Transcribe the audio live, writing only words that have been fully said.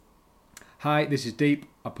Hi, this is Deep,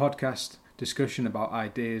 a podcast discussion about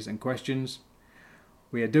ideas and questions.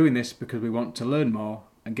 We are doing this because we want to learn more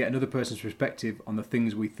and get another person's perspective on the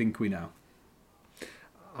things we think we know.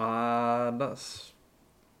 That's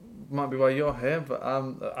might be why you're here, but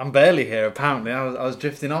I'm barely here. Apparently, I was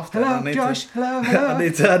drifting off. There. Hello, Josh. Hello. I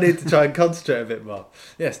need to try and concentrate a bit more.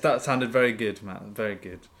 Yes, that sounded very good, Matt. Very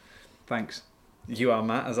good. Thanks. You are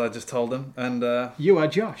Matt, as I just told him, and you are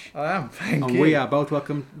Josh. I am. Thank you. And we are both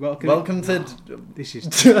welcome. Welcome to. This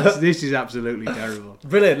is absolutely terrible.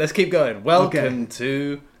 Brilliant. Let's keep going. Welcome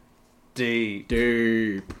to Deep.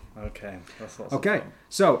 Okay. That's lots of fun.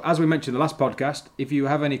 So, as we mentioned in the last podcast, if you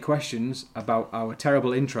have any questions about our terrible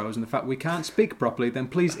intros and the fact we can't speak properly, then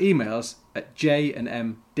please email us at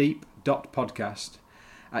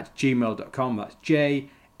jandmdeep.podcast@gmail.com. That's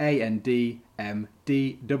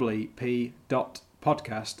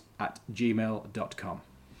jandmdeep.podcast@gmail.com.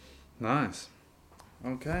 Nice.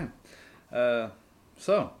 Okay.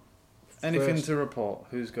 So, anything to report?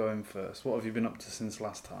 Who's going first? What have you been up to since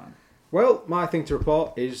last time? Well, my thing to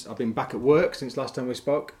report is I've been back at work since last time we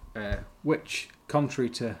spoke, which, contrary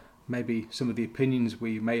to maybe some of the opinions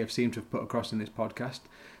we may have seemed to have put across in this podcast,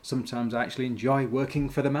 sometimes I actually enjoy working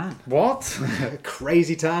for the man. What?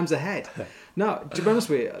 Crazy times ahead. No, to be honest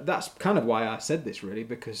with you, that's kind of why I said this, really,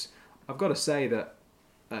 because I've got to say that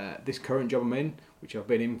this current job I'm in, which I've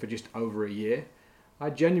been in for just over a year, I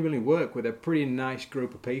genuinely work with a pretty nice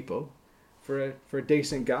group of people for a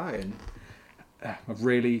decent guy, and I've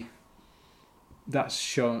really... That's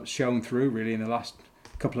shown through really in the last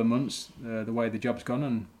couple of months, the way the job's gone,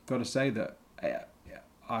 and got to say that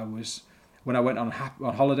when I went on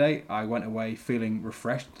holiday, I went away feeling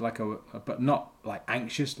refreshed, but not like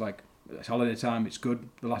anxious. Like, it's holiday time, it's good.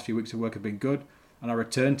 The last few weeks of work have been good, and I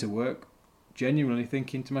returned to work genuinely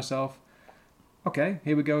thinking to myself, okay,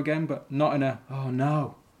 here we go again, but not in oh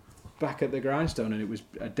no, back at the grindstone. And it was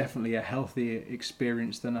definitely a healthier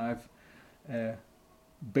experience than I've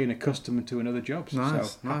been accustomed to in other jobs.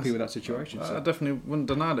 Nice, so happy with that situation. I definitely wouldn't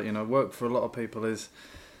deny that. Work for a lot of people is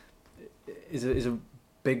a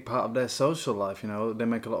big part of their social life. They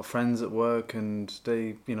make a lot of friends at work, and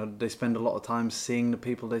they spend a lot of time seeing the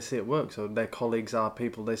people they see at work. So their colleagues are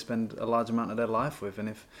people they spend a large amount of their life with. And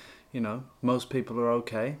if most people are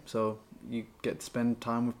okay, so you get to spend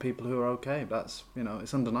time with people who are okay. That's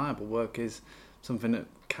it's undeniable. Work is something that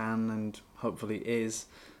can and hopefully is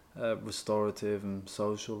restorative and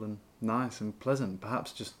social and nice and pleasant.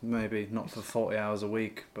 Perhaps just maybe not for 40 hours a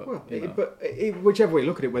week, but whichever way you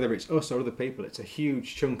look at it, whether it's us or other people, it's a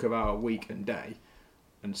huge chunk of our week and day.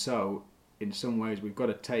 And so, in some ways, we've got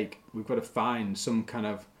to find some kind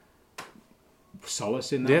of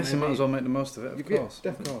solace in that. Yes, you might as well make the most of it. Of course,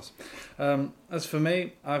 definitely. Of course. As for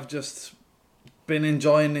me, I've just been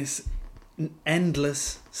enjoying this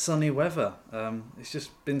endless sunny weather. It's just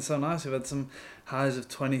been so nice. We've had some highs of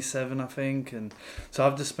 27, I think, and so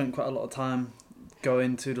I've just spent quite a lot of time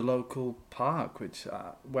going to the local park, which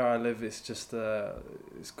where I live is just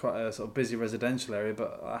it's quite a sort of busy residential area,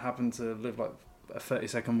 but I happen to live like a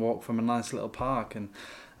 30-second walk from a nice little park, and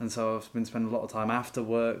so I've been spending a lot of time after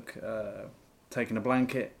work taking a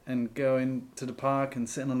blanket and going to the park and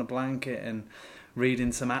sitting on a blanket and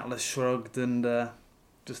reading some Atlas Shrugged and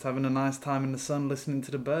just having a nice time in the sun, listening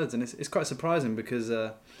to the birds. And it's quite surprising because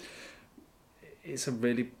it's a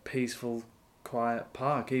really peaceful, quiet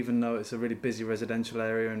park, even though it's a really busy residential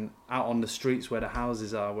area. And out on the streets where the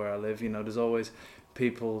houses are where I live, there's always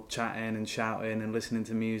people chatting and shouting and listening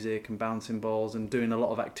to music and bouncing balls and doing a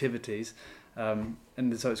lot of activities. And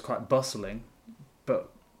so it's quite bustling. But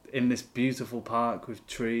in this beautiful park with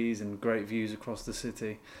trees and great views across the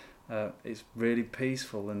city, it's really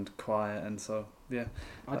peaceful and quiet, and so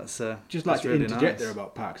that's just like that's to really interject nice. there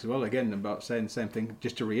about parks as well. Again, about saying the same thing,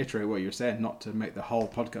 just to reiterate what you were saying, not to make the whole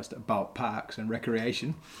podcast about parks and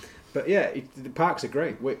recreation. But the parks are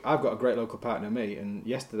great. I've got a great local park near me, and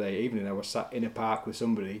yesterday evening I was sat in a park with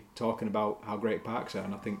somebody talking about how great parks are,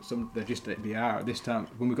 and I think they are at this time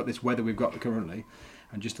when we've got this weather we've got currently,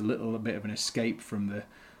 and just a little bit of an escape from the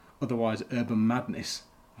otherwise urban madness.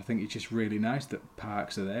 I think it's just really nice that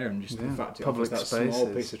parks are there, and just the fact it offers that spaces.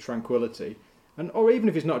 Small piece of tranquility, or even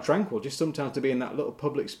if it's not tranquil, just sometimes to be in that little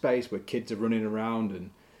public space where kids are running around and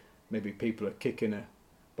maybe people are kicking a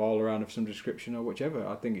ball around of some description or whichever.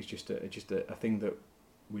 I think it's just a thing that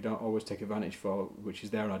we don't always take advantage for, which is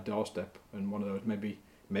there on our doorstep, and one of those maybe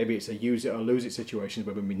it's a use it or lose it situations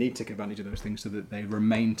where we need to take advantage of those things so that they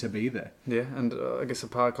remain to be there. Yeah, and I guess a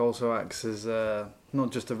park also acts as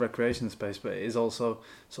not just a recreation space, but it is also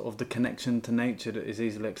sort of the connection to nature that is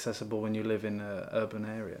easily accessible when you live in an urban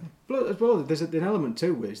area. But as well, there's an element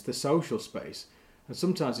too, is the social space. And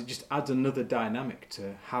sometimes it just adds another dynamic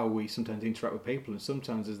to how we sometimes interact with people. And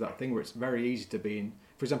sometimes there's that thing where it's very easy to be in,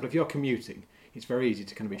 for example, if you're commuting, it's very easy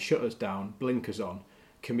to kind of be shutters down, blinkers on,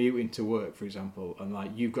 commuting to work, for example, and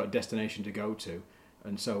like you've got a destination to go to.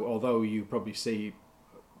 And so although you probably see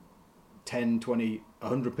 10, 20,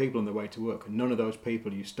 100 people on their way to work, and none of those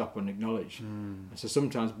people you stop and acknowledge. And so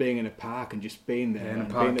sometimes being in a park and just being there, in a and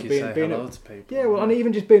park being, you being, say being hello to people. yeah, well, and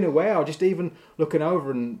even just being aware, or just even looking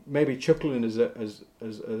over and maybe chuckling as a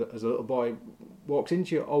little boy walks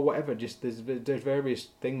into you, or whatever. Just there's various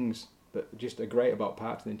things that just are great about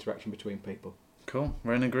parks and interaction between people. Cool.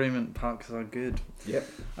 We're in agreement. Parks are good. Yep.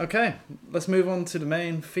 Okay, let's move on to the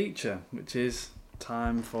main feature, which is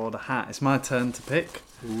time for the hat. It's my turn to pick.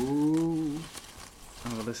 Ooh.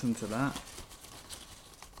 Have a listen to that.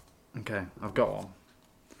 Okay, I've got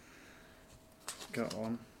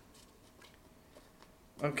one.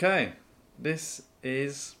 Okay, this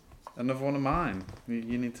is another one of mine.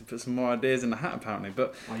 You need to put some more ideas in the hat, apparently.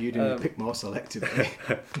 But Are you doing pick more selectively?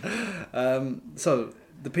 So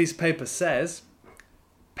the piece of paper says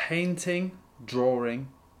painting, drawing,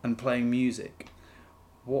 and playing music.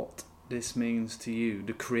 What this means to you,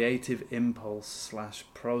 the creative impulse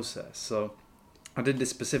 / process. So I did this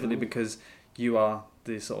specifically because you are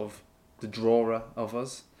the sort of the drawer of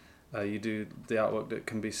us. You do the artwork that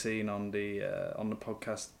can be seen on the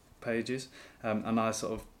podcast pages, and I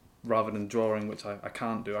sort of, rather than drawing, which I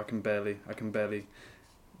can't do, I can barely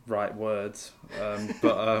write words,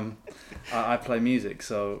 but I play music,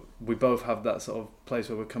 so we both have that sort of place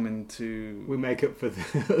where we're coming to... We make up for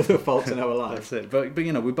the faults in our lives. That's it. But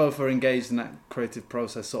you know, we both are engaged in that creative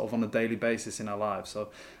process sort of on a daily basis in our lives, so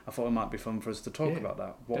I thought it might be fun for us to talk about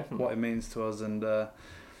that, what it means to us, and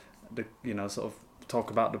sort of talk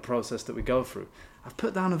about the process that we go through. I've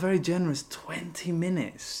put down a very generous 20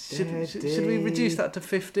 minutes. Should we reduce that to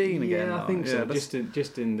 15 again? Yeah, I think so.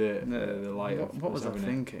 Just in the light of what was I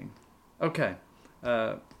thinking? Okay,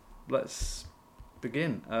 let's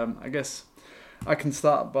begin. I guess I can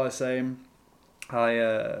start by saying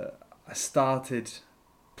I started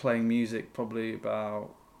playing music probably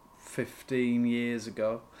about 15 years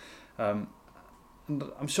ago. And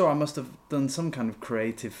I'm sure I must have done some kind of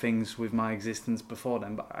creative things with my existence before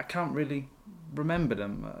then, but I can't really remember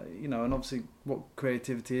them. And obviously what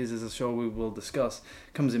creativity is, as I'm sure we will discuss,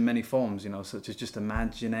 comes in many forms, such as just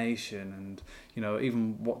imagination, and,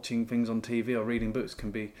 even watching things on TV or reading books can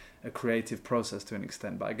be a creative process to an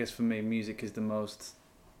extent. But I guess for me, music is the most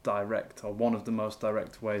direct, or one of the most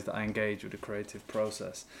direct ways that I engage with the creative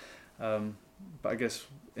process. But I guess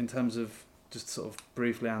in terms of just sort of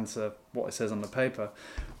briefly answer what it says on the paper,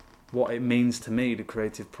 what it means to me, the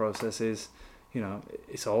creative process is,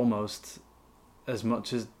 it's almost as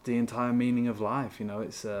much as the entire meaning of life.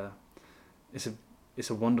 It's a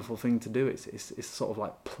wonderful thing to do. It's sort of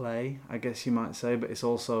like play, I guess you might say, but it's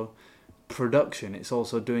also production. It's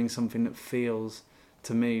also doing something that feels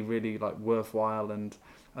to me really like worthwhile, and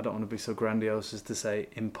I don't want to be so grandiose as to say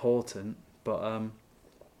important, but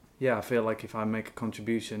I feel like if I make a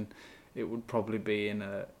contribution, it would probably be in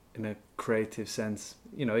a creative sense,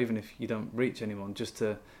 even if you don't reach anyone, just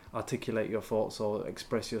to articulate your thoughts or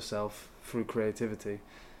express yourself through creativity.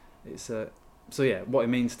 What it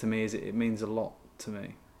means to me is it means a lot to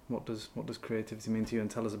me. What does creativity mean to you?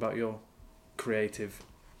 And tell us about your creative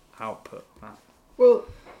output, Matt. Well,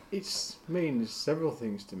 it means several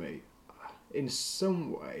things to me. In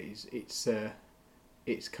some ways,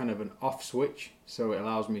 it's kind of an off switch, so it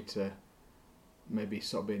allows me to maybe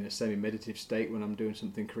sort of be in a semi-meditative state when I'm doing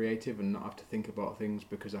something creative and not have to think about things,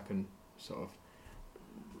 because I can sort of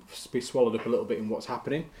be swallowed up a little bit in what's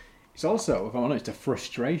happening. It's also, if I'm honest, a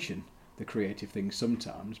frustration, the creative thing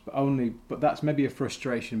sometimes, but that's maybe a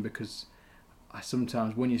frustration because I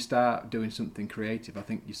sometimes, when you start doing something creative, I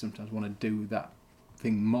think you sometimes want to do that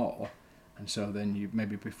thing more, and so then you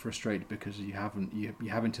maybe be frustrated because you're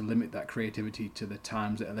having to limit that creativity to the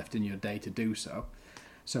times that are left in your day to do so.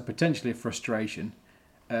 So potentially a frustration.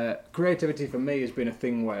 Creativity for me has been a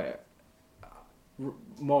thing where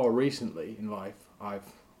more recently in life I've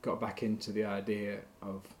got back into the idea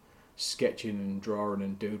of sketching and drawing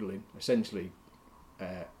and doodling. Essentially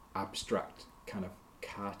abstract kind of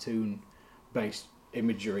cartoon based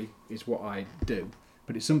imagery is what I do.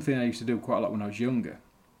 But it's something I used to do quite a lot when I was younger.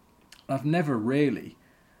 I've never really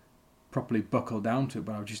properly buckled down to it,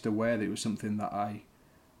 but I was just aware that it was something that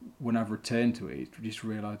when I've returned to it, I just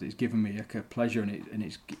realised it's given me like a pleasure, and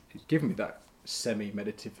it's given me that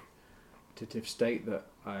semi-meditative state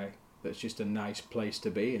that's just a nice place to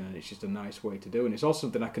be in, and it's just a nice way to do. And it's also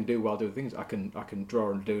something I can do while doing things. I can draw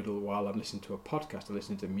and doodle while I'm listening to a podcast or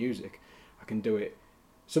listening to music. I can do it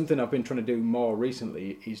something I've been trying to do more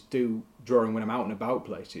recently is do drawing when I'm out and about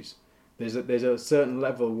places. There's a certain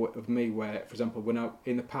level of me where, for example,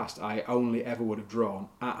 in the past I only ever would have drawn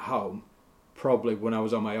at home, probably when I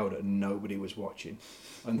was on my own and nobody was watching,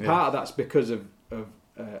 and part of that's because of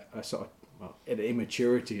a sort of an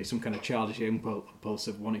immaturity, some kind of childish impulse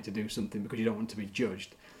of wanting to do something because you don't want to be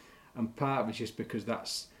judged, and part of it's just because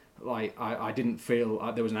that's like I didn't feel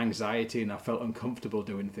like there was an anxiety and I felt uncomfortable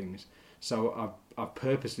doing things, so I've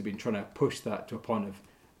purposely been trying to push that to a point of.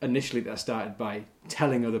 Initially, that started by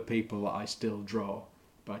telling other people that I still draw,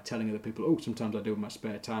 by telling other people, oh, sometimes I do in my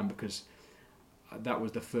spare time, because that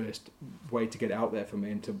was the first way to get it out there for me,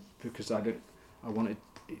 and because I wanted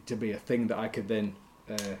it to be a thing that I could then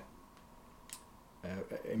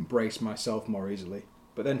embrace myself more easily.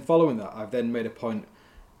 But then following that, I've then made a point,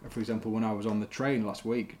 for example, when I was on the train last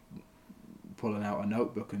week, pulling out a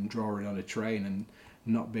notebook and drawing on a train and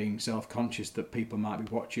not being self-conscious that people might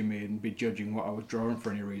be watching me and be judging what I was drawing for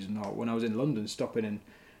any reason. Or when I was in London, stopping and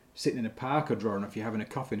sitting in a park or drawing, if you're having a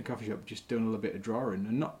coffee in a coffee shop, just doing a little bit of drawing,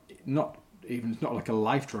 and not even, it's not like a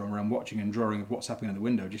life drawing where I'm watching and drawing of what's happening in the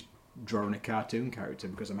window, just drawing a cartoon character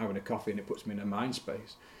because I'm having a coffee and it puts me in a mind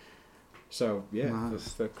space. So yeah,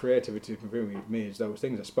 nice. the creativity for me is those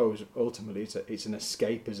things. I suppose ultimately it's an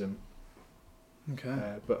escapism.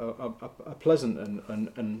 Okay. But a pleasant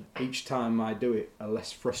and each time I do it, a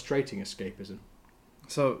less frustrating escapism.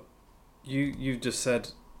 So, you just said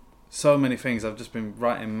so many things. I've just been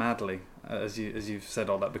writing madly as you've said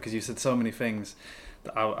all that, because you said so many things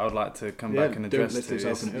that I would like to come back and address.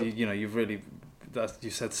 You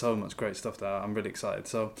said so much great stuff there. I'm really excited.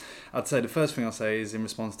 So, I'd say the first thing I'll say is in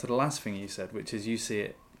response to the last thing you said, which is you see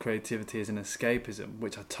it. Creativity is an escapism,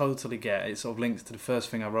 which I totally get. It sort of links to the first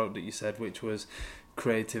thing I wrote that you said, which was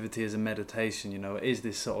creativity is a meditation. It is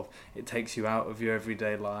this sort of, it takes you out of your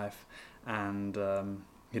everyday life, and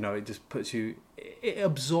it just puts you, it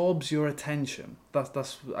absorbs your attention.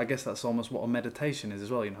 That's I guess that's almost what a meditation is as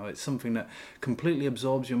well. It's something that completely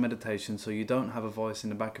absorbs your meditation, so you don't have a voice in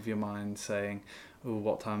the back of your mind saying, oh,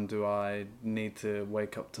 what time do I need to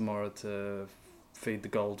wake up tomorrow to feed the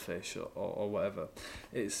goldfish or whatever.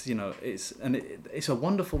 It's it's a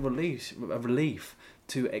wonderful relief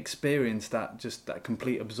to experience that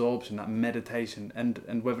complete absorption, that meditation,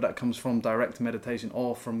 and whether that comes from direct meditation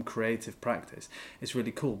or from creative practice, it's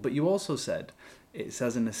really cool. But you also said it's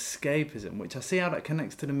as an escapism, which I see how that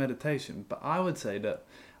connects to the meditation, but I would say that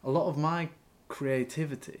a lot of my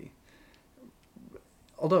creativity,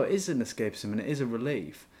 although it is an escapism and it is a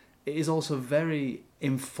relief, it is also very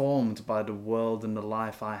informed by the world and the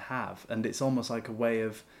life I have, and it's almost like a way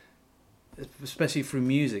of, especially through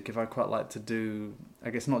music, if I quite like to do,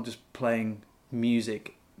 I guess not just playing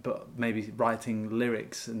music, but maybe writing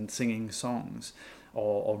lyrics and singing songs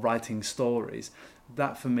or writing stories,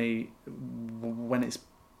 that for me, when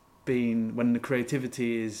the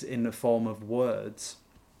creativity is in the form of words,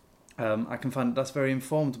 I can find that's very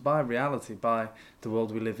informed by reality, by the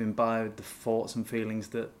world we live in, by the thoughts and feelings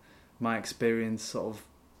that my experience sort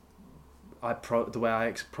of, the way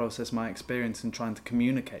I process my experience and trying to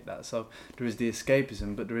communicate that. So there is the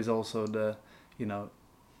escapism, but there is also the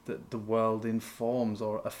world informs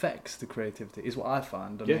or affects the creativity, is what I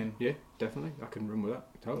find. I mean, definitely. I can run with that,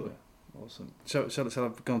 totally. Yeah. Awesome. Shall I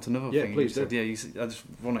go on to another thing? Please do. I just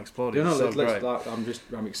want to explore it.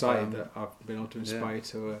 I'm excited that I've been able to inspire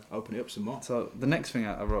to open it up some more. So the next thing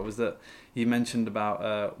I wrote was that you mentioned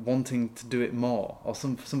about wanting to do it more, or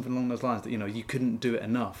something along those lines, that you couldn't do it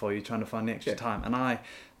enough, or you're trying to find the extra time. And I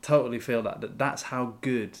totally feel that's how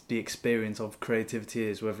good the experience of creativity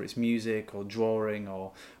is, whether it's music or drawing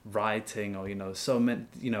or writing or so many.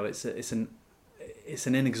 It's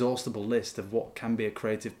an inexhaustible list of what can be a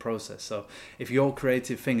creative process. So if your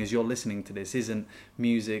creative thing as you're listening to this isn't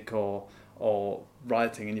music or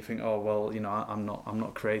writing, and you think, oh well, I'm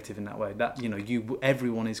not creative in that way, that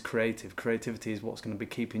everyone is creative. Creativity is what's going to be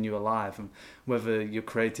keeping you alive. And whether you're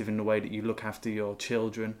creative in the way that you look after your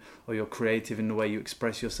children, or you're creative in the way you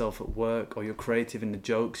express yourself at work, or you're creative in the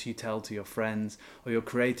jokes you tell to your friends, or you're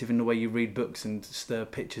creative in the way you read books and stir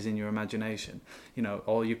pictures in your imagination,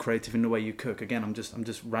 or you're creative in the way you cook. Again, I'm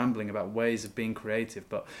just rambling about ways of being creative,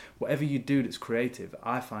 but whatever you do that's creative,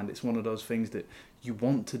 I find it's one of those things that you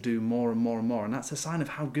want to do more and more and more. And that's a sign of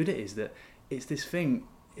how good it is, that it's this thing.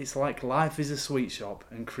 It's like life is a sweet shop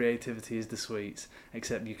and creativity is the sweets,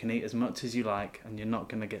 except you can eat as much as you like and you're not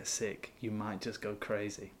going to get sick. You might just go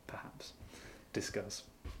crazy, perhaps. Discuss.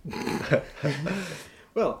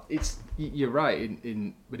 Well, you're right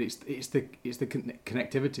but it's the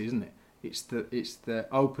connectivity, isn't it? It's the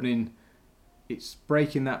opening. It's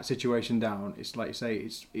breaking that situation down. It's like you say.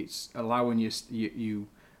 It's allowing you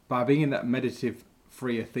by being in that meditative,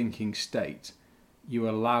 freer thinking state, you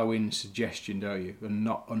allow in suggestion, don't you? And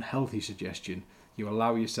not unhealthy suggestion. You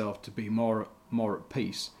allow yourself to be more at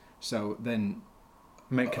peace. So then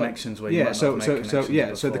make connections where you might not make connections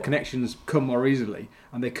before. So the connections come more easily,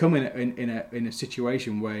 and they come in a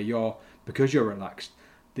situation where because you're relaxed,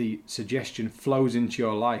 the suggestion flows into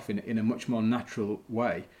your life in a much more natural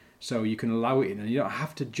way. So you can allow it in, and you don't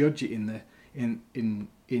have to judge it in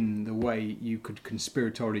the way you could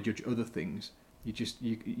conspiratorially judge other things.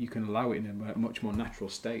 You can allow it in a much more natural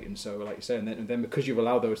state. And so, like you say, and then because you've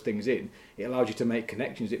allowed those things in, it allows you to make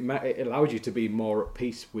connections. It allows you to be more at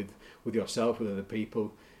peace with yourself, with other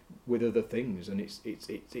people, with other things. And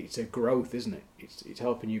it's a growth, isn't it? It's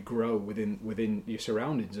helping you grow within your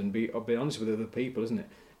surroundings and be honest with other people, isn't it?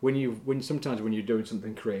 Sometimes when you're doing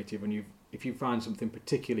something creative and if you find something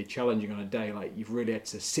particularly challenging on a day, like you've really had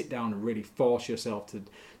to sit down and really force yourself to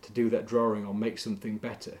do that drawing or make something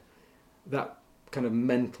better, that kind of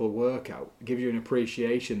mental workout gives you an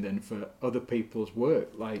appreciation then for other people's work.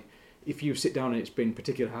 Like if you sit down and it's been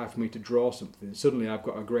particularly hard for me to draw something, suddenly I've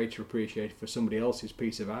got a greater appreciation for somebody else's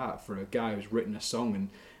piece of art, for a guy who's written a song,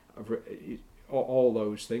 and all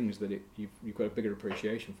those things that you've got a bigger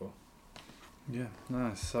appreciation for. Yeah,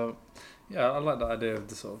 nice. So yeah, I like the idea of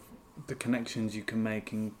the sort of the connections you can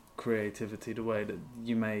make in creativity, the way that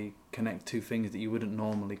you may connect two things that you wouldn't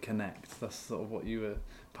normally connect. That's sort of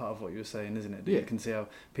part of what you were saying, isn't it? That you can see how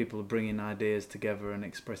people are bringing ideas together and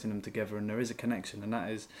expressing them together, and there is a connection, and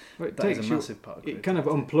that is a massive part of creativity. It kind of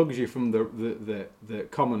unplugs you from the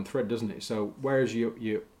common thread, doesn't it? So whereas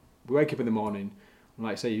you wake up in the morning, and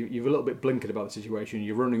like I say, you're a little bit blinkered about the situation,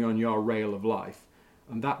 you're running on your rail of life,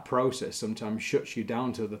 and that process sometimes shuts you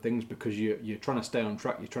down to other things because you're trying to stay on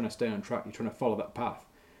track, you're trying to follow that path.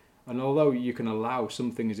 And although you can allow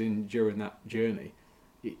some things in during that journey,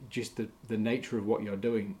 just the nature of what you're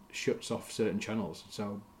doing shuts off certain channels.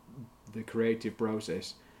 So the creative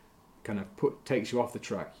process kind of takes you off the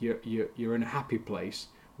track. You're in a happy place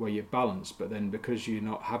where you're balanced, but then because you're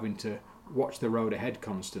not having to watch the road ahead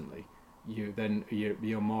constantly,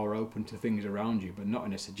 you're more open to things around you, but not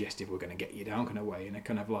in a suggestive, we're going to get you down kind of way, in a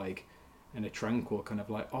kind of like in a tranquil kind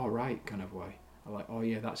of like, all right kind of way. I like, oh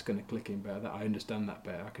yeah, that's going to click in better. That I understand that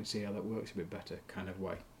better. I can see how that works a bit better, kind of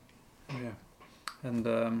way. Yeah,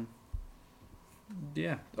 and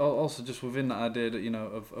also just within that idea that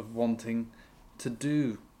of wanting to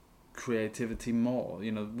do creativity more.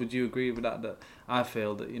 Would you agree with that? That I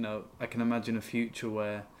feel that I can imagine a future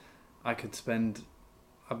where I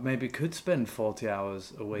maybe could spend 40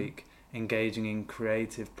 hours a week engaging in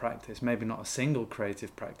creative practice. Maybe not a single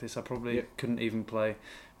creative practice. I probably couldn't even play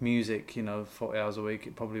music 40 hours a week.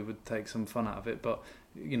 It probably would take some fun out of it, but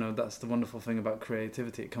that's the wonderful thing about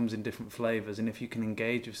creativity. It comes in different flavors, and if you can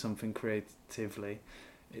engage with something creatively,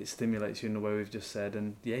 it stimulates you in the way we've just said,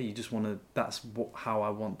 and you just want to, that's how I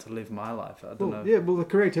want to live my life. I don't know. Yeah, well, the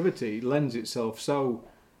creativity lends itself so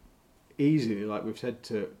easily, like we've said,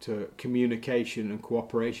 to communication and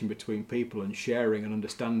cooperation between people and sharing and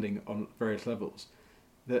understanding on various levels.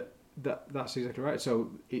 That's exactly right. So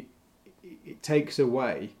it takes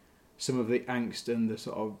away some of the angst and the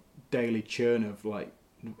sort of daily churn of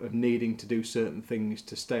needing to do certain things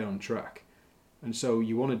to stay on track, and so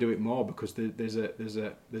you want to do it more because there's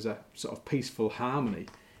a sort of peaceful harmony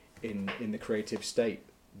in the creative state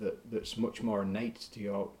that's much more innate to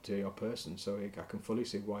your person. So I can fully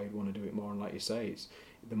see why you'd want to do it more. And like you say, it's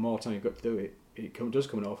the more time you've got to do it, does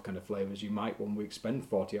come in all kind of flavours. You might one week spend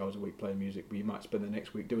 40 hours a week playing music, but you might spend the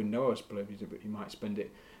next week doing no hours playing music, but you might spend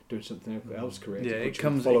it doing something else creative. Yeah, it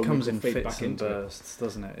comes in fits and bursts,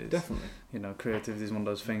 doesn't it? Definitely. Creativity is one of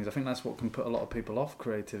those things. I think that's what can put a lot of people off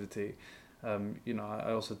creativity.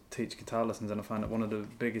 I also teach guitar lessons, and I find that one of the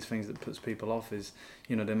biggest things that puts people off is,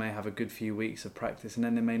 they may have a good few weeks of practice and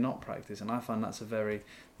then they may not practice, and I find that's a very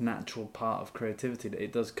natural part of creativity. That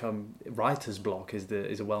it does come. Writer's block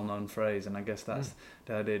is a well-known phrase, and I guess that's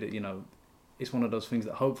the idea that it's one of those things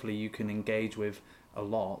that hopefully you can engage with a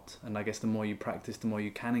lot, and I guess the more you practice, the more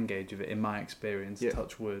you can engage with it. In my experience,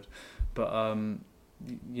 touch wood, but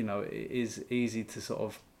it is easy to sort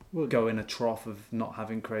of go in a trough of not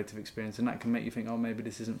having creative experience, and that can make you think, oh, maybe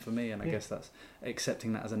this isn't for me. And I guess that's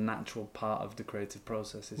accepting that as a natural part of the creative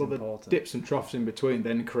process is important. The dips and troughs in between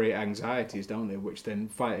then create anxieties, don't they, which then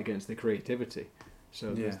fight against the creativity.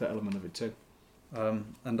 So there's that element of it too.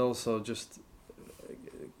 And also just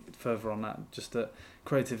further on that, just that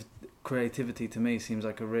creativity to me seems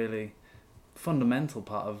like a really fundamental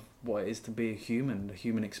part of what it is to be a human, the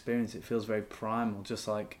human experience. It feels very primal, just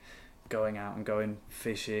like going out and going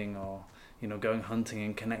fishing, or going hunting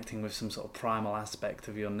and connecting with some sort of primal aspect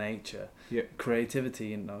of your nature. Yeah.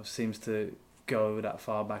 Creativity, seems to go that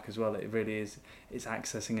far back as well. It really is. It's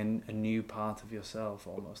accessing a new part of yourself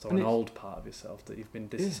almost, or an old part of yourself that you've been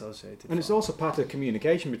disassociated from. And it's also part of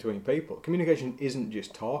communication between people. Communication isn't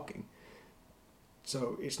just talking.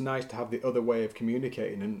 So it's nice to have the other way of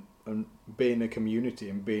communicating and being a community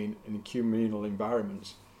and being in communal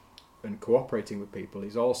environments and cooperating with people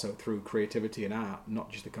is also through creativity and art,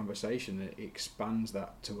 not just a conversation. It expands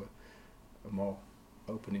that to a more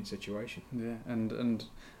opening situation. Yeah, and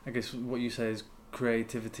I guess what you say is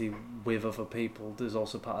creativity with other people. There's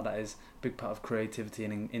also part of that is a big part of creativity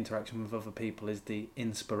and interaction with other people is the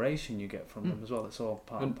inspiration you get from them as well. It's all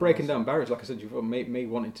part and of breaking down barriers, like I said before, me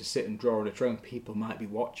wanting to sit and draw on a tray, people might be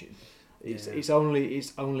watching. It's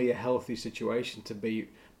only a healthy situation to be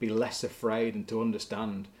less afraid and to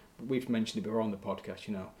understand. We've mentioned it before on the podcast.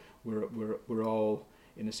 We're all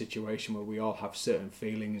in a situation where we all have certain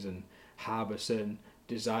feelings and harbour certain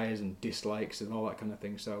desires and dislikes and all that kind of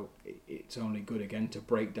thing. So it's only good again to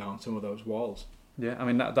break down some of those walls. Yeah, I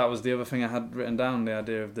mean that was the other thing I had written down, the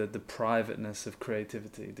idea of the privateness of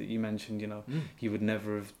creativity that you mentioned. You would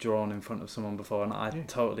never have drawn in front of someone before, and I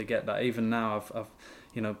totally get that. Even now, I've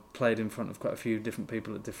played in front of quite a few different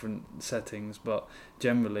people at different settings, but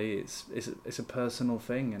generally it's a personal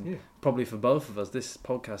thing, and probably for both of us, this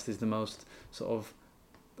podcast is the most sort of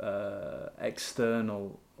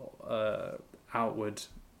external, outward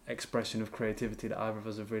expression of creativity that either of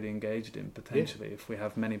us have really engaged in potentially. If we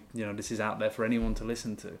have many, this is out there for anyone to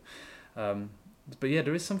listen to. But yeah,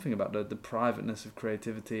 there is something about the privateness of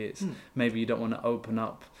creativity. It's maybe you don't want to open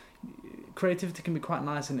up. Creativity can be quite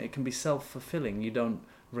nice and it can be self-fulfilling. You don't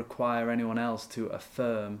require anyone else to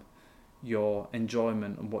affirm your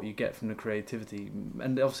enjoyment and what you get from the creativity.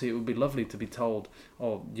 And obviously it would be lovely to be told,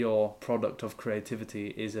 oh, your product of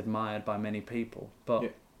creativity is admired by many people.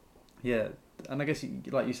 But and I guess,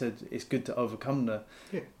 like you said, it's good to overcome the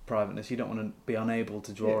privateness. You don't want to be unable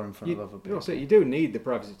to draw in front of other people. You do need the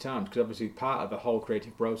privacy at times, because obviously part of the whole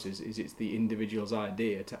creative process is it's the individual's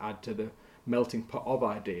idea to add to the melting pot of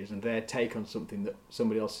ideas and their take on something that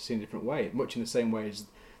somebody else has seen a different way. Much in the same way as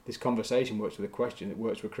this conversation works with a question, it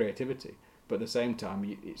works with creativity. But at the same time,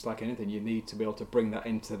 it's like anything, you need to be able to bring that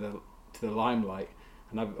into the limelight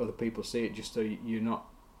and have other people see it, just so you're not...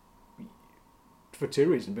 For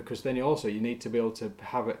two reasons, because then you need to be able to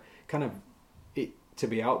have it kind of to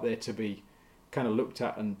be out there, to be kind of looked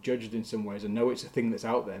at and judged in some ways, and know it's a thing that's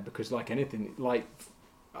out there. Because like anything, like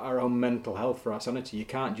our own mental health, for our sanity, you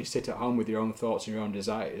can't just sit at home with your own thoughts and your own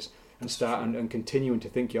desires and start and continuing to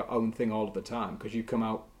think your own thing all of the time, because you come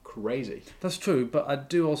out crazy. That's true, but I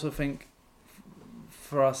do also think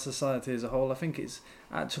for our society as a whole, I think it's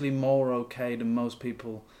actually more okay than most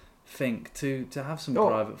people think to have some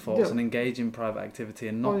private thoughts and engage in private activity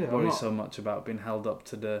and not worry so much about being held up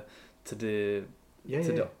to the stadium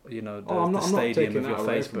of your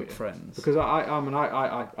Facebook friends. Because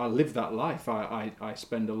I live that life. I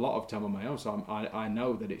spend a lot of time on my own, so I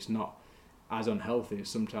know that it's not as unhealthy as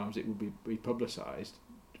sometimes it would be publicised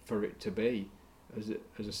for it to be.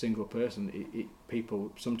 As a single person,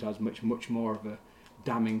 people sometimes much more of a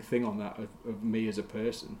damning thing on that of me as a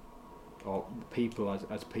person, or people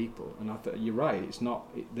as people. And I thought you're right. It's not.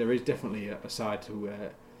 There is definitely a side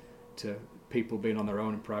to people being on their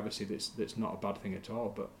own in privacy that's not a bad thing at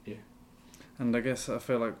all. But yeah. And I guess I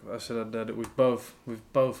feel like I should add that we've both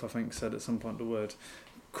I think said at some point the word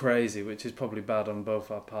crazy, which is probably bad on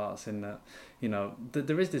both our parts, in that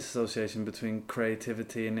there is this association between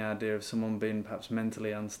creativity and the idea of someone being perhaps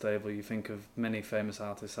mentally unstable. You think of many famous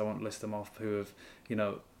artists, I won't list them off, who have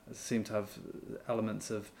seem to have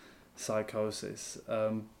elements of psychosis,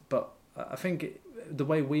 but I think the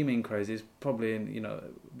way we mean crazy is probably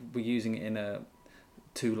we're using it in a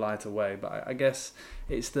too light a way, but I guess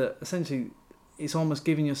it's that essentially it's almost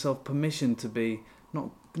giving yourself permission to be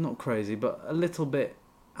not crazy, but a little bit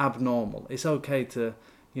abnormal. It's okay to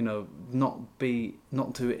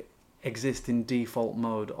not to exist in default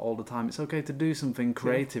mode all the time. It's okay to do something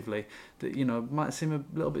creatively that might seem a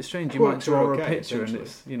little bit strange. You might draw a picture and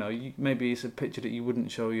it's maybe it's a picture that you wouldn't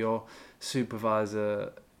show your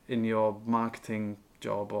supervisor in your marketing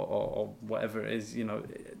job or whatever it is.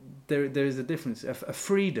 There is a difference, a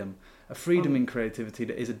freedom in creativity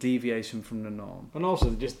that is a deviation from the norm. And also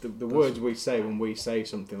just the words we say when we say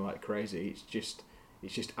something like crazy, it's just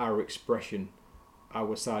our expression,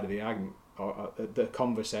 our side of the argument, or the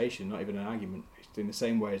conversation, not even an argument. It's in the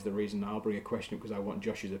same way as the reason I'll bring a question up because I want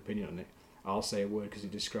Josh's opinion on it. I'll say a word because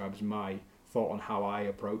it describes my thought on how I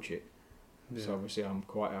approach it. Yeah. So obviously I'm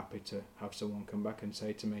quite happy to have someone come back and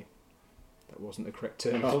say to me, that wasn't the correct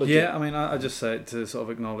terminology. Yeah, I mean, I just say it to sort of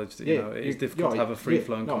acknowledge that it's difficult to have a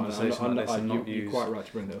free-flowing conversation like this and not use. You're quite right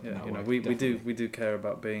to bring that up. Yeah, we do care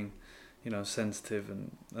about being, sensitive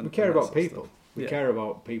and we care about people. Stuff. We care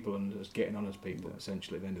about people and just getting on as people.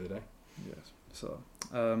 Essentially, at the end of the day. Yes. So,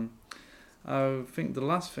 I think the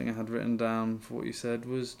last thing I had written down for what you said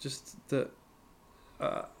was just that.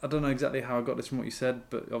 I don't know exactly how I got this from what you said,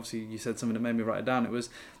 but obviously you said something that made me write it down. It was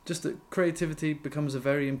just that creativity becomes a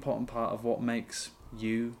very important part of what makes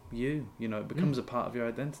you, you. It becomes a part of your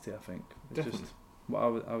identity, I think. It's Definitely. just what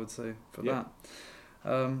I would say for that.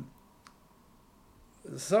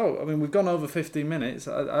 So, I mean, we've gone over 15 minutes.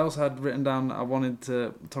 I also had written down that I wanted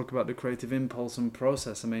to talk about the creative impulse and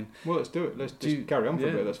process. I mean... Well, let's do it. Let's just carry on for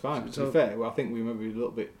a bit. That's fine. To be fair, I think we may be a little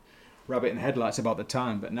bit rabbit in headlights about the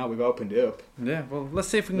time, but now we've opened it up. Yeah, well, let's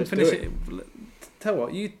see if we can finish it. Tell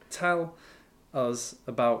what, you tell us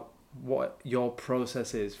about what your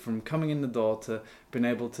process is from coming in the door to being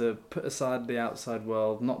able to put aside the outside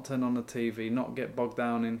world, not turn on the TV, not get bogged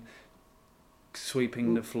down in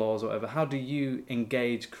sweeping the floors or whatever. How do you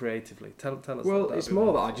engage creatively? Tell us. Well, it's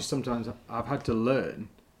more that I just sometimes I've had to learn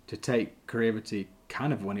to take creativity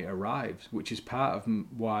kind of when it arrives, which is part of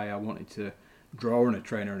why I wanted to draw on a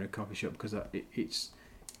trainer in a coffee shop, because I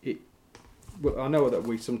know that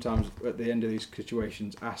we sometimes at the end of these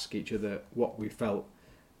situations ask each other what we felt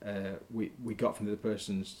we got from the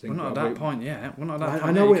person's thing. We're not at that point yet. We're not at that point.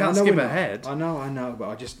 I know you can't skip ahead. I know,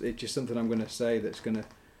 but it's just something I'm going to say that's going to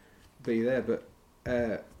be there. But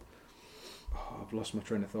I've lost my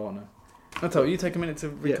train of thought now. I'll tell you take a minute to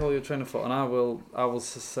recall your train of thought, and I will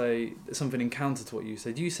say something in counter to what you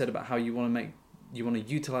said. You said about how you want to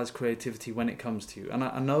utilize creativity when it comes to you, and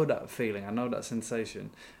I know that feeling, I know that sensation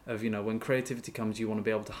of when creativity comes, you want to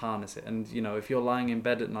be able to harness it. And if you're lying in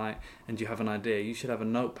bed at night and you have an idea, you should have a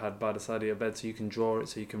notepad by the side of your bed so you can draw it,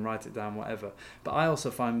 so you can write it down, whatever. But I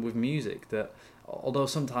also find with music that although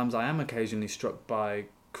sometimes I am occasionally struck by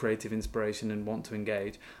creative inspiration and want to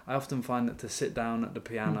engage, I often find that to sit down at the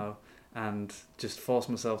piano and just force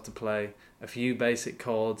myself to play a few basic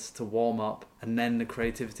chords to warm up, and then the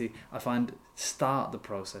creativity, I find, start the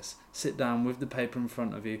process. Sit down with the paper in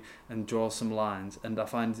front of you and draw some lines, and I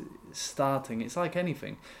find starting, it's like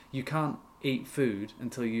anything. You can't eat food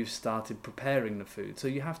until you've started preparing the food, so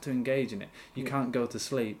you have to engage in it. You can't go to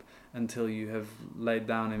sleep until you have laid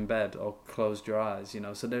down in bed or closed your eyes,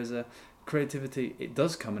 so there's a creativity, it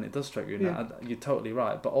does come and it does strike you. You're totally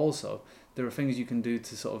right, but also there are things you can do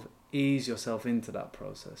to sort of ease yourself into that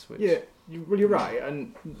process. Which, you're right,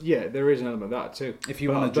 and there is an element of that too. If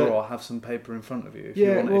you want to draw, have some paper in front of you. If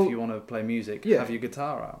you want to play music, have your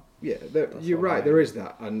guitar out. Yeah, you're right. There is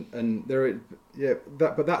that, and there is,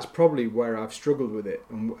 but that's probably where I've struggled with it,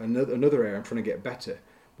 and another area I'm trying to get better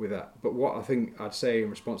with that. But what I think I'd say in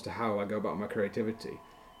response to how I go about my creativity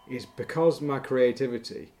is because my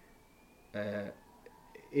creativity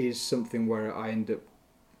is something where I end up,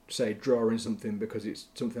 say, drawing something because it's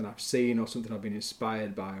something I've seen or something I've been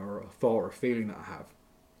inspired by or a thought or a feeling that I have.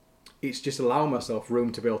 It's just allowing myself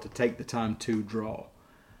room to be able to take the time to draw.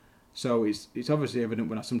 So it's obviously evident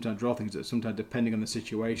when I sometimes draw things that sometimes, depending on the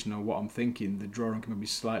situation or what I'm thinking, the drawing can be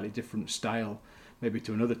slightly different style maybe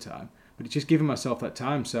to another time. But it's just giving myself that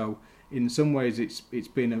time. So in some ways it's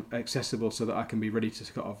been accessible so that I can be ready to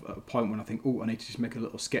sort of at a point when I think, I need to just make a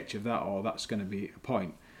little sketch of that, or that's going to be a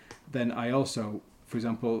point. Then I also, for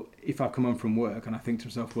example, if I come home from work and I think to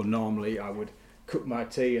myself, well, normally I would cook my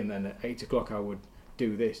tea and then at 8 o'clock I would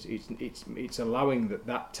do this. It's allowing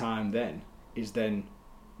that time then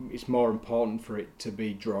it's more important for it to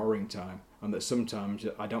be drawing time, and that sometimes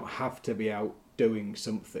I don't have to be out doing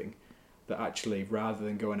something, that actually rather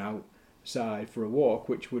than going outside for a walk,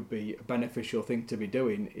 which would be a beneficial thing to be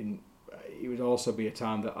doing, it would also be a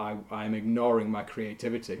time that I'm ignoring my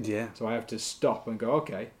creativity. Yeah. So I have to stop and go,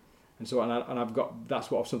 okay. And so, I've got, that's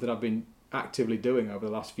something I've been actively doing over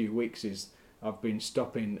the last few weeks, is I've been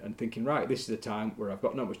stopping and thinking, right, this is the time where I've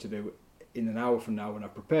got not much to do. In an hour from now when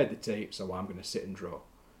I've prepared the tea, so I'm going to sit and draw.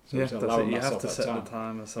 So that's it. You have to set the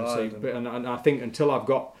time aside. And I think until I've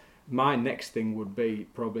got, my next thing would be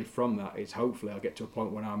probably from that is hopefully I'll get to a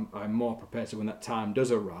point when I'm more prepared, so when that time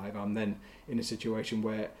does arrive, I'm then in a situation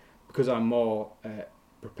where, because I'm more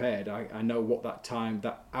prepared, I know what that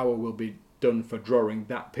hour will be done for drawing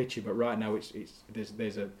that picture. But right now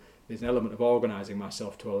there's an element of organising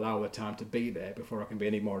myself to allow the time to be there before I can be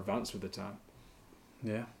any more advanced with the time.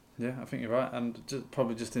 Yeah, I think you're right, and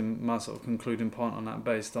probably just in my sort of concluding point on that,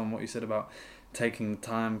 based on what you said about taking the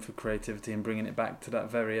time for creativity and bringing it back to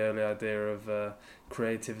that very early idea of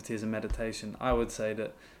creativity as a meditation, I would say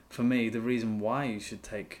that for me, the reason why you should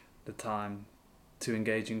take the time to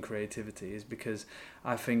engage in creativity is because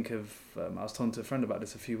I think of, I was talking to a friend about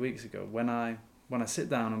this a few weeks ago, when I sit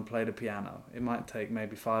down and play the piano, it might take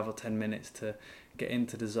maybe 5 or 10 minutes to get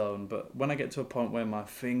into the zone, but when I get to a point where my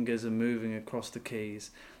fingers are moving across the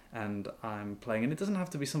keys and I'm playing, and it doesn't have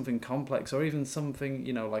to be something complex or even something,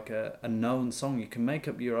 like a known song. You can make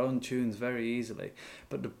up your own tunes very easily,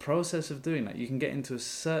 but the process of doing that, you can get into a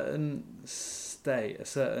certain state, a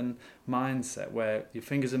certain mindset where your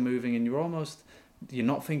fingers are moving and you're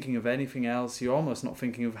not thinking of anything else. You're almost not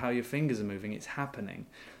thinking of how your fingers are moving. It's happening.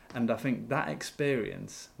 And I think that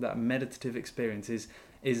experience, that meditative experience, is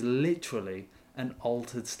literally an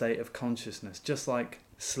altered state of consciousness. Just like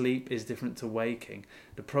sleep is different to waking,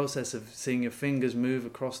 the process of seeing your fingers move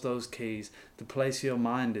across those keys, the place your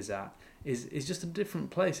mind is at, is just a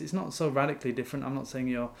different place. It's not so radically different. I'm not saying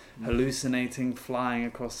you're hallucinating, flying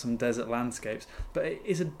across some desert landscapes, but it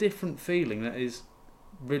is a different feeling that is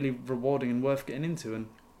really rewarding and worth getting into. And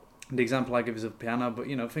the example I give is of piano, but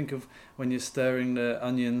think of when you're stirring the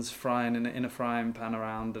onions, frying in a frying pan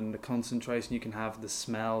around, and the concentration you can have, the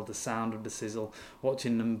smell, the sound of the sizzle,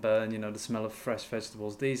 watching them burn, the smell of fresh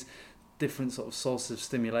vegetables. These different sort of sources of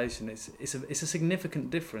stimulation, it's a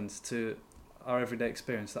significant difference to our everyday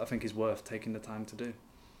experience that I think is worth taking the time to do.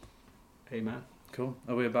 Amen. Cool.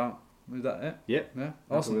 Is that it? Yep. Yeah.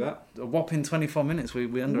 Awesome. With that. A whopping 24 minutes.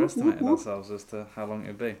 We underestimated ourselves as to how long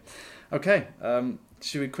it'd be. Okay.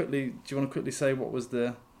 Do you want to quickly say what was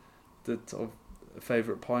the sort of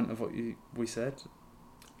favourite point of what we said?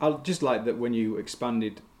 I'll just like that when you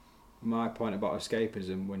expanded my point about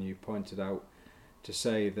escapism, when you pointed out to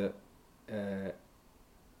say that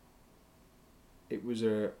it was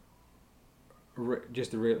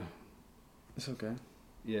just a real. It's okay.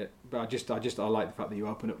 Yeah, but I like the fact that you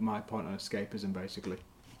opened up my point on escapism, basically.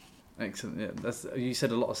 Excellent. Yeah, you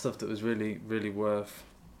said a lot of stuff that was really, really worth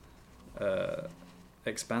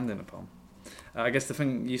expanding upon. I guess the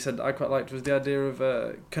thing you said I quite liked was the idea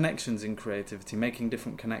of connections in creativity, making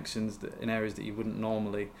different connections in areas that you wouldn't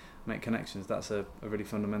normally make connections. That's a really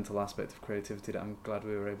fundamental aspect of creativity that I'm glad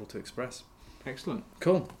we were able to express. Excellent.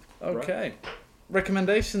 Cool. Okay. Right.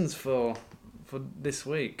 Recommendations for this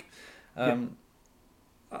week.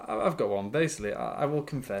 I've got one. Basically, I will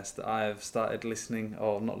confess that I have started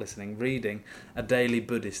reading a daily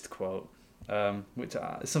Buddhist quote, which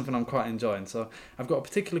is something I'm quite enjoying. So I've got a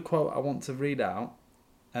particular quote I want to read out,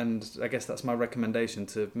 and I guess that's my recommendation,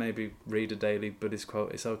 to maybe read a daily Buddhist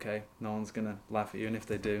quote. It's okay. No one's going to laugh at you, and if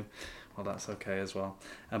they do, well, that's okay as well.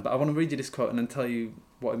 But I want to read you this quote and then tell you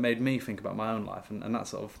what it made me think about my own life, and that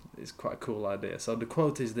sort of is quite a cool idea. So the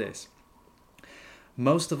quote is this: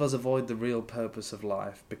 "Most of us avoid the real purpose of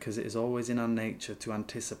life because it is always in our nature to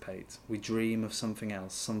anticipate. We dream of something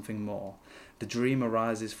else, something more. The dream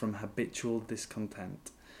arises from habitual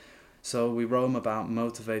discontent. So we roam about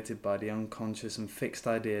motivated by the unconscious and fixed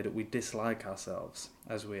idea that we dislike ourselves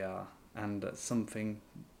as we are, and that something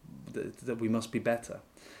that we must be better.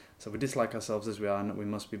 So we dislike ourselves as we are and that we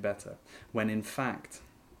must be better, when in fact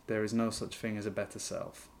there is no such thing as a better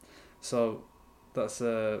self." So that's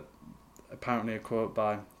apparently a quote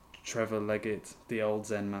by Trevor Leggett, the old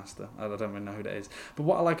Zen master. I don't really know who that is. But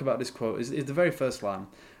what I like about this quote is the very first line.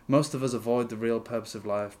 Most of us avoid the real purpose of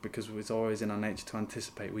life because it's always in our nature to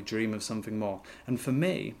anticipate. We dream of something more. And for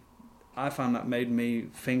me, I found that made me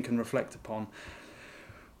think and reflect upon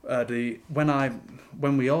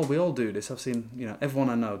when we all do this. I've seen, everyone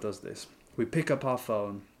I know does this. We pick up our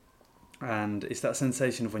phone, and it's that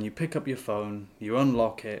sensation of when you pick up your phone, you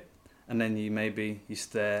unlock it, and then you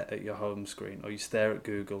stare at your home screen, or you stare at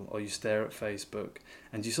Google, or you stare at Facebook,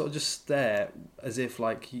 and you sort of just stare as if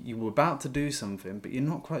like you were about to do something, but you're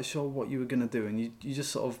not quite sure what you were going to do, and you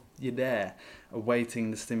just sort of, you're there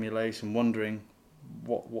awaiting the stimulation, wondering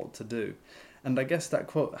what to do. And I guess that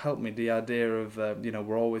quote helped me, the idea of,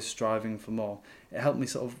 we're always striving for more. It helped me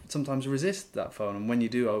sort of sometimes resist that phone, and when you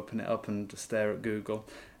do open it up and stare at Google,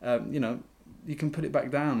 you can put it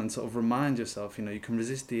back down and sort of remind yourself, you can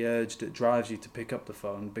resist the urge that drives you to pick up the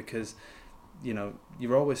phone, because,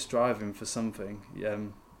 you're always striving for something.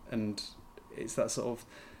 And it's that sort of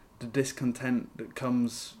the discontent that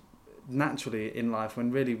comes naturally in life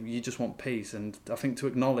when really you just want peace. And I think to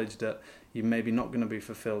acknowledge that you're maybe not going to be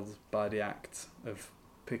fulfilled by the act of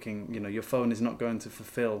picking, your phone is not going to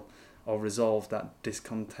fulfill or resolve that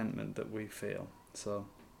discontentment that we feel. So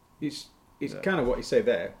It's kind of what you say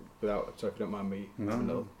there, without, sorry if you don't mind me,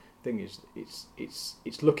 another thing is,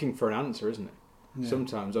 it's looking for an answer, isn't it? Yeah.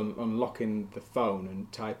 Sometimes unlocking the phone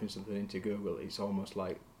and typing something into Google, it's almost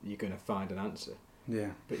like you're going to find an answer. Yeah.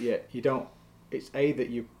 But yet you don't it's A, that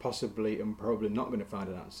you possibly and probably not going to find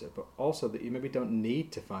an answer, but also that you maybe don't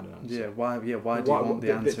need to find an answer. Yeah, why do you want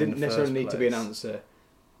the answer There in didn't the necessarily first need to be an place? answer.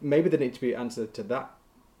 Maybe there need to be an answer to that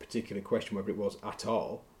particular question, whether it was at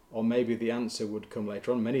all, or maybe the answer would come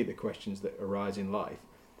later on. Many of the questions that arise in life,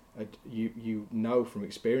 you know from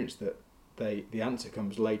experience that the answer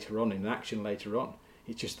comes later on, in action later on.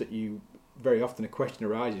 It's just that you, very often a question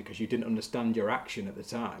arises because you didn't understand your action at the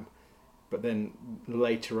time, but then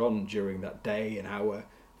later on during that day, an hour,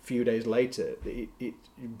 few days later,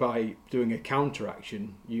 by doing a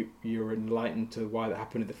counteraction, you're enlightened to why that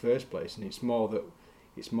happened in the first place, and it's more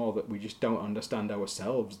that we just don't understand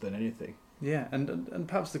ourselves than anything. Yeah, and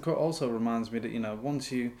perhaps the quote also reminds me that, you know,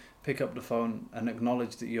 once you pick up the phone and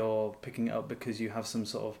acknowledge that you're picking it up because you have some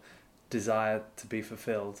sort of desire to be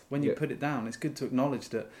fulfilled, when you put it down, it's good to acknowledge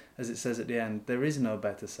that, as it says at the end, there is no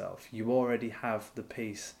better self. You already have the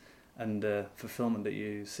peace and fulfillment that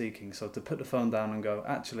you're seeking. So to put the phone down and go,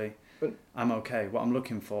 actually, I'm okay. What I'm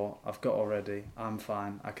looking for, I've got already. I'm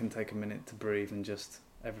fine. I can take a minute to breathe and just,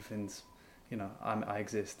 everything's, you know, I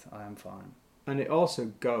exist. I am fine. And it also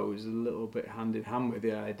goes a little bit hand in hand with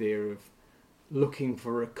the idea of looking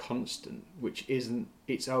for a constant, which isn't,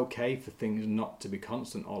 it's okay for things not to be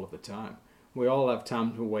constant all of the time. We all have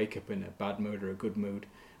times we wake up in a bad mood or a good mood,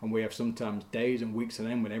 and we have sometimes days and weeks on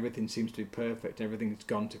end when everything seems to be perfect, everything's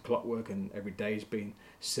gone to clockwork and every day's been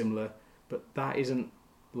similar, but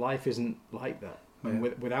life isn't like that. Yeah. And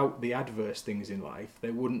without the adverse things in life,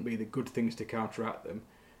 there wouldn't be the good things to counteract them.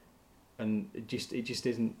 And it just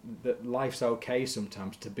isn't, that life's okay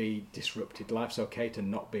sometimes to be disrupted. Life's okay to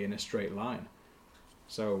not be in a straight line.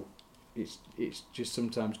 So it's just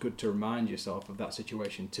sometimes good to remind yourself of that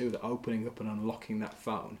situation too, that opening up and unlocking that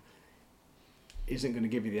phone isn't going to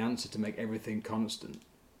give you the answer to make everything constant.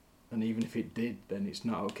 And even if it did, then it's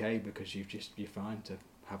not okay, because you're fine to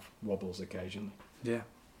have wobbles occasionally.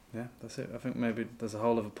 Yeah, that's it. I think maybe there's a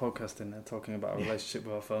whole other podcast in there talking about our relationship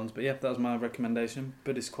with our phones. But yeah, that was my recommendation.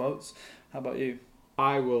 Buddhist quotes. How about you?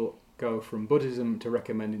 I will go from Buddhism to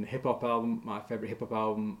recommending a hip-hop album. My favourite hip-hop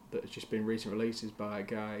album that has just been recently released is by a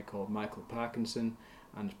guy called Michael Parkinson,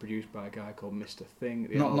 and it's produced by a guy called Mr. Thing.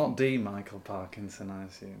 Not D. Michael Parkinson, I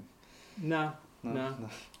assume. No.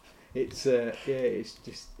 It's and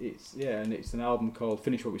it's an album called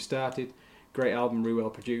Finish What We Started. Great album, really well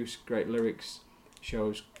produced, great lyrics,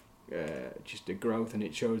 shows just a growth, and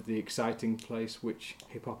it shows the exciting place which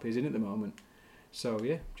hip-hop is in at the moment. So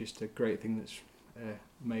yeah, just a great thing that's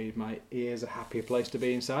made my ears a happier place to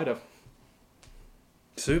be inside of.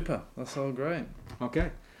 Super, that's all great.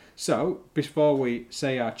 Okay, so before we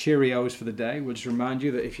say our Cheerios for the day, we'll just remind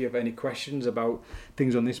you that if you have any questions about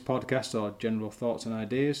things on this podcast or general thoughts and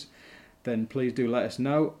ideas, then please do let us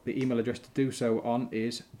know. The email address to do so on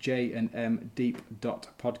is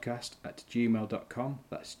jandmdeep.podcast@gmail.com.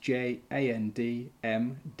 That's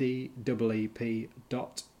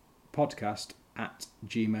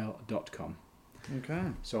jandmdeep.podcast@gmail.com. Okay.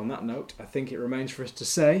 So on that note, I think it remains for us to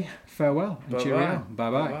say farewell and cheerio.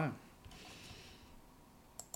 Bye-bye. Bye-bye.